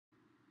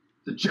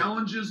The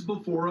challenges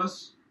before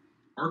us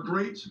are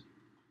great.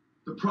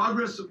 The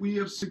progress that we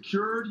have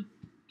secured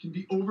can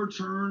be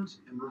overturned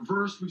and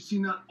reversed. We've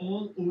seen that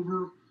all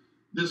over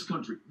this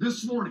country.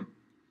 This morning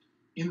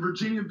in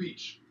Virginia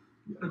Beach,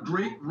 we had a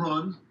great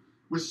run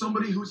with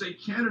somebody who's a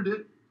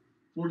candidate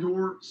for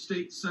your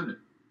state senate.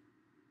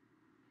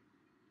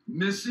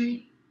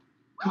 MIssy,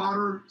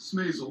 Cotter,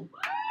 Smasal,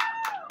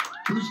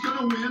 who's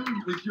going to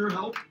win with your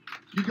help.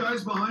 You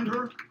guys behind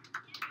her?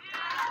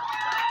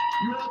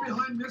 You all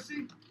behind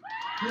MIssy?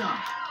 Yeah.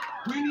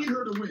 We need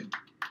her to win.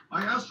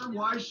 I asked her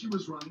why she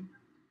was running.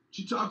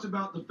 She talked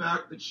about the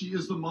fact that she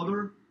is the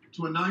mother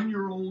to a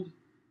 9-year-old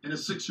and a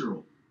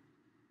 6-year-old.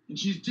 And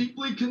she's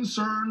deeply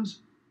concerned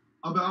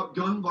about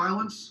gun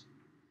violence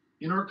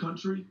in our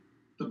country,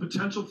 the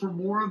potential for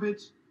more of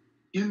it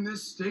in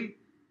this state.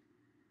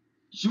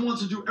 She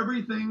wants to do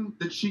everything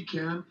that she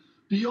can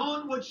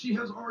beyond what she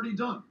has already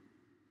done.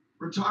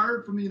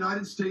 Retired from the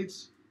United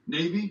States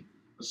Navy,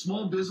 a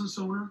small business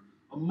owner,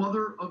 a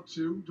mother of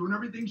 2, doing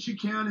everything she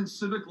can in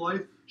civic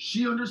life.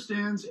 She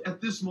understands at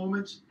this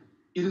moment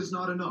it is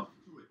not enough.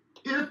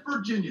 If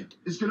Virginia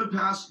is going to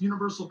pass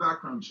universal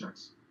background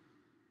checks,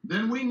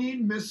 then we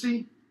need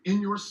MIssy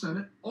in your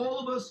Senate. All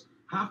of us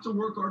have to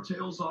work our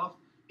tails off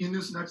in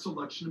this next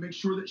election to make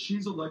sure that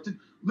she's elected.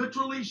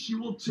 Literally, she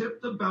will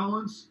tip the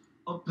balance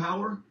of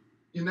power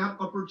in that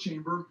upper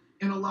chamber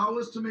and allow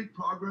us to make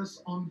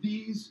progress on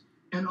these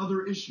and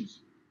other issues.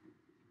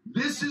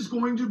 This is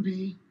going to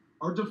be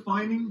our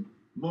defining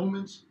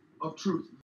moment of truth.